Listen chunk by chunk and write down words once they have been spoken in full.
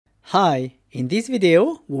Hi, in this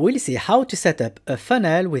video we will see how to set up a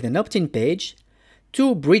funnel with an opt-in page,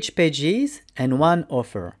 2 bridge pages and 1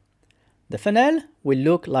 offer. The funnel will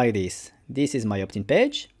look like this. This is my opt-in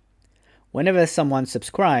page. Whenever someone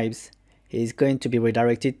subscribes, he is going to be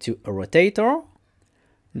redirected to a rotator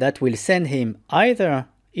that will send him either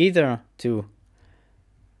to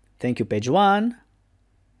thank you page 1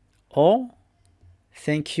 or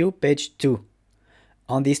thank you page 2.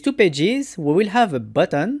 On these 2 pages, we will have a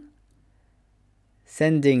button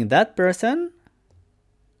sending that person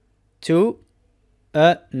to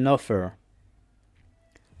an offer.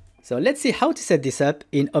 So let's see how to set this up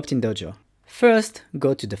in OptinDojo. First,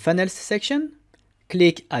 go to the funnels section,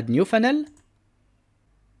 click add new funnel.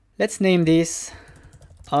 Let's name this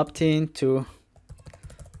opt-in to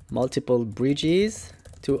multiple bridges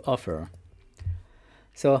to offer.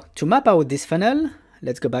 So to map out this funnel,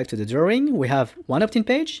 let's go back to the drawing. We have one opt-in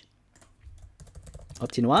page,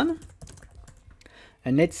 opt-in 1.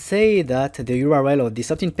 And let's say that the URL of this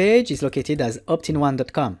opt-in page is located as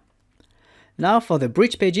optin1.com. Now for the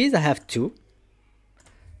bridge pages, I have 2.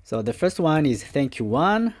 So the first one is thank you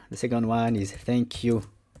 1, the second one is thank you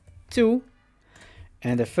 2.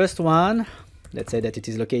 And the first one, let's say that it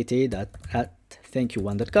is located at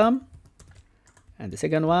thankyou1.com. And the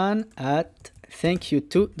second one at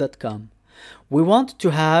thankyou2.com. We want to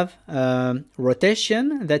have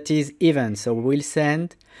rotation that is even, so we will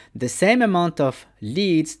send the same amount of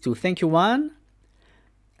leads to thank you 1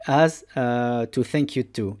 as to thank you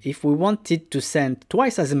 2. If we wanted to send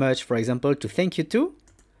twice as much, for example, to thank you 2,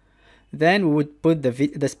 then we would put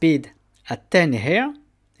the speed at 10 here,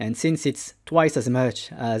 and since it's twice as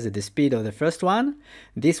much as the speed of the first one,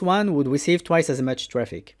 this one would receive twice as much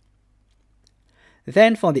traffic.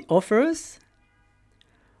 Then for the offers,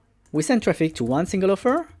 we send traffic to one single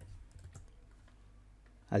offer,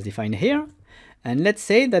 as defined here. And let's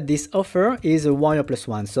say that this offer is a wire plus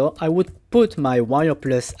 1. So I would put my wire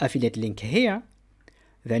plus affiliate link here,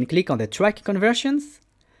 then click on the track conversions,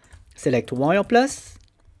 select wire plus,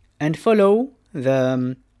 and follow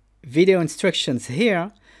the video instructions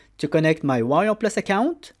here to connect my wire plus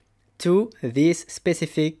account to this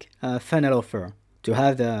specific funnel offer to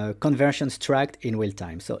have the conversions tracked in real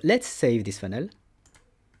time. So let's save this funnel.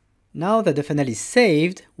 Now that the funnel is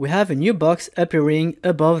saved, we have a new box appearing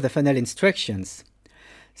above the funnel instructions.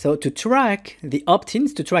 So to track the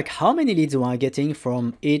opt-ins, to track how many leads we are getting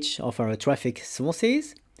from each of our traffic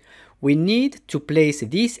sources, we need to place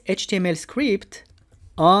this HTML script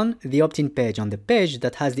on the opt-in page, on the page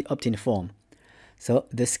that has the opt-in form. So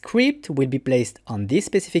the script will be placed on this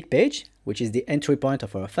specific page, which is the entry point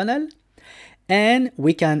of our funnel, and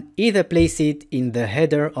we can either place it in the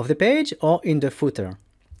header of the page or in the footer.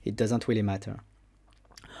 It doesn't really matter.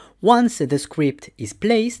 Once the script is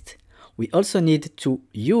placed, we also need to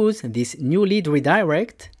use this new lead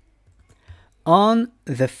redirect on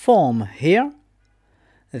the form here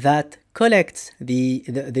that collects the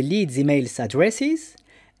leads emails addresses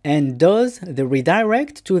and does the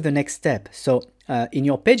redirect to the next step. So in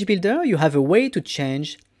your page builder, you have a way to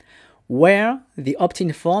change where the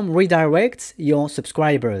opt-in form redirects your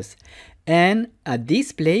subscribers. And at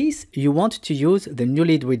this place, you want to use the new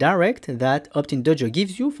lead redirect that OptinDojo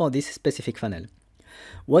gives you for this specific funnel.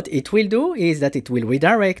 What it will do is that it will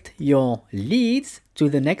redirect your leads to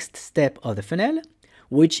the next step of the funnel,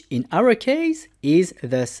 which in our case is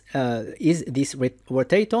this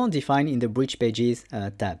rotator defined in the bridge pages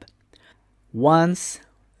tab. Once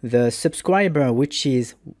the subscriber, which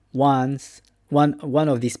is one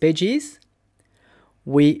of these pages,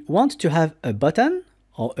 we want to have a button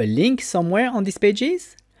or a link somewhere on these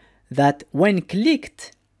pages that when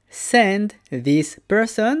clicked, send this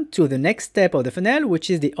person to the next step of the funnel, which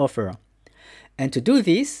is the offer. And to do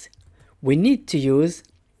this, we need to use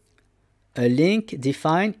a link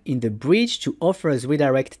defined in the bridge to offers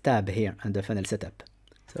redirect tab here under funnel setup.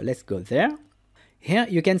 So let's go there. Here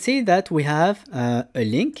you can see that we have a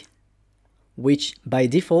link which by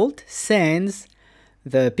default sends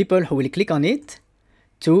the people who will click on it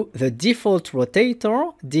to the default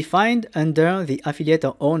rotator defined under the affiliate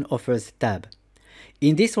or own offers tab.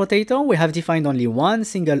 In this rotator, we have defined only one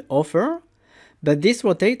single offer, but this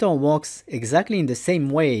rotator works exactly in the same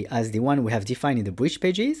way as the one we have defined in the bridge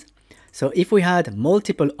pages. So if we had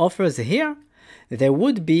multiple offers here, they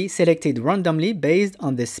would be selected randomly based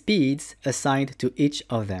on the speeds assigned to each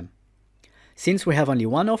of them. Since we have only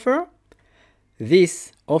one offer,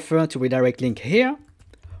 this offer to redirect link here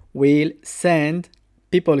will send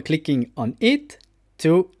people clicking on it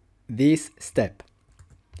to this step.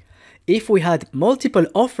 If we had multiple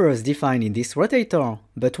offers defined in this rotator,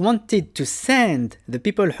 but wanted to send the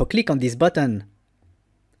people who click on this button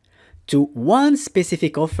to one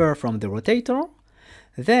specific offer from the rotator,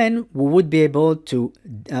 then we would be able to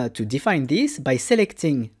define this by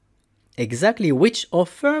selecting exactly which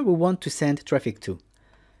offer we want to send traffic to.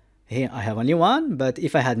 Here I have only one, but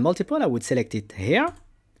if I had multiple, I would select it here.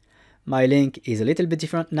 My link is a little bit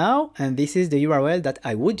different now, and this is the URL that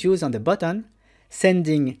I would use on the button,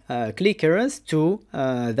 sending clickers to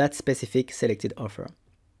that specific selected offer.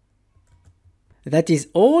 That is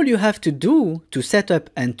all you have to do to set up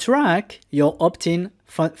and track your opt-in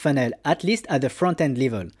funnel, at least at the front-end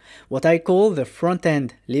level. What I call the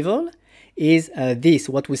front-end level is this,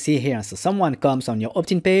 what we see here. So someone comes on your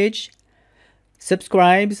opt-in page,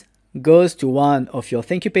 subscribes, goes to one of your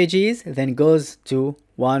thank you pages, then goes to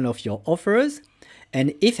one of your offers,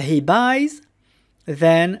 and if he buys,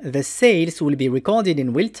 then the sales will be recorded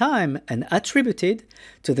in real time and attributed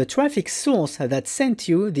to the traffic source that sent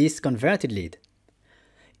you this converted lead.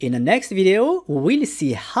 In the next video, we'll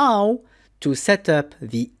see how to set up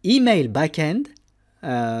the email backend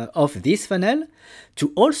of this funnel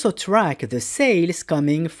to also track the sales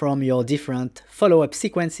coming from your different follow-up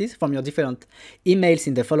sequences, from your different emails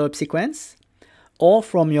in the follow-up sequence, or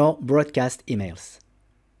from your broadcast emails.